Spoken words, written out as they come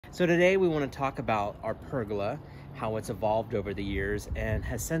So today we want to talk about our pergola, how it's evolved over the years and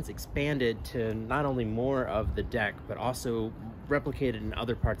has since expanded to not only more of the deck, but also replicated in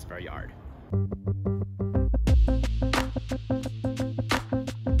other parts of our yard.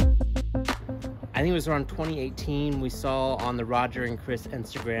 I think it was around 2018, we saw on the Roger and Chris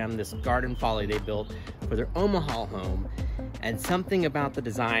Instagram this garden folly they built for their Omaha home, and something about the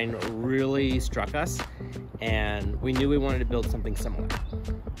design really struck us, and we knew we wanted to build something similar.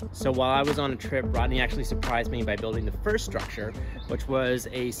 So while I was on a trip, Rodney actually surprised me by building the first structure, which was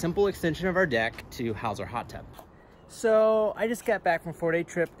a simple extension of our deck to house our hot tub. So I just got back from a 4-day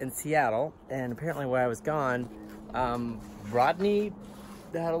trip in Seattle, and apparently while I was gone, Rodney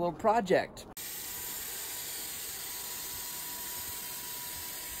had a little project.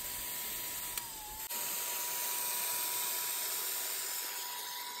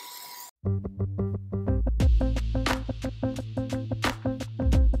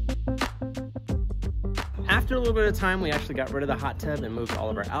 After a little bit of time, we actually got rid of the hot tub and moved all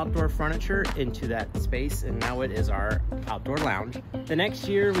of our outdoor furniture into that space, and now it is our outdoor lounge. The next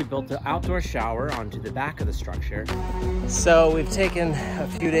year, we built the outdoor shower onto the back of the structure. So we've taken a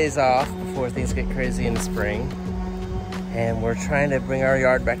few days off before things get crazy in the spring, and we're trying to bring our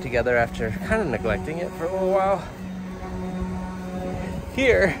yard back together after kind of neglecting it for a little while.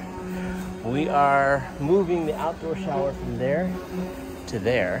 Here, we are moving the outdoor shower from there to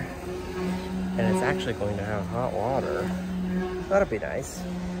there. And it's actually going to have hot water. That'll be nice.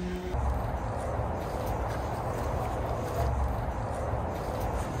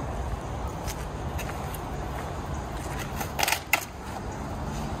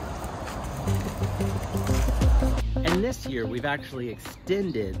 And this year, we've actually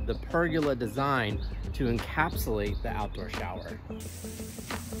extended the pergola design to encapsulate the outdoor shower.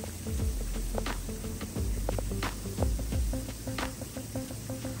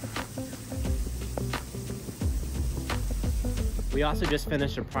 We also just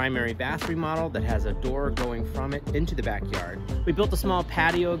finished a primary bath remodel that has a door going from it into the backyard. We built a small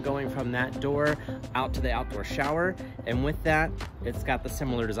patio going from that door out to the outdoor shower, and with that, it's got the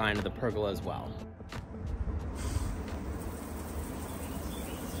similar design of the pergola as well.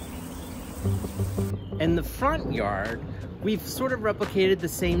 In the front yard, we've sort of replicated the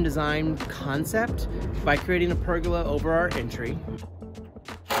same design concept by creating a pergola over our entry.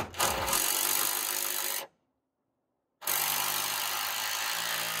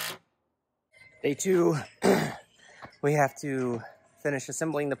 Day two, we have to finish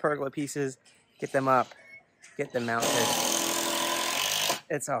assembling the pergola pieces, get them up, get them mounted.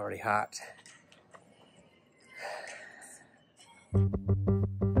 It's already hot.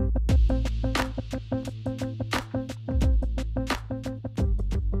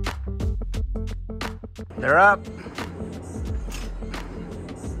 They're up.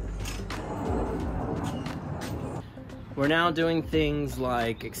 We're now doing things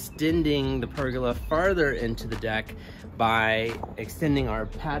like extending the pergola farther into the deck by extending our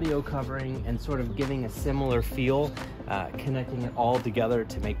patio covering and sort of giving a similar feel, connecting it all together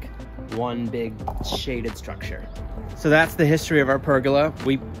to make one big shaded structure. So that's the history of our pergola.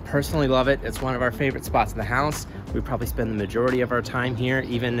 We personally love it. It's one of our favorite spots in the house. We probably spend the majority of our time here,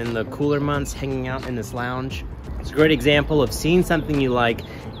 even in the cooler months, hanging out in this lounge. It's a great example of seeing something you like,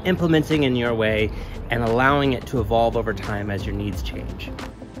 implementing in your way, and allowing it to evolve over time as your needs change.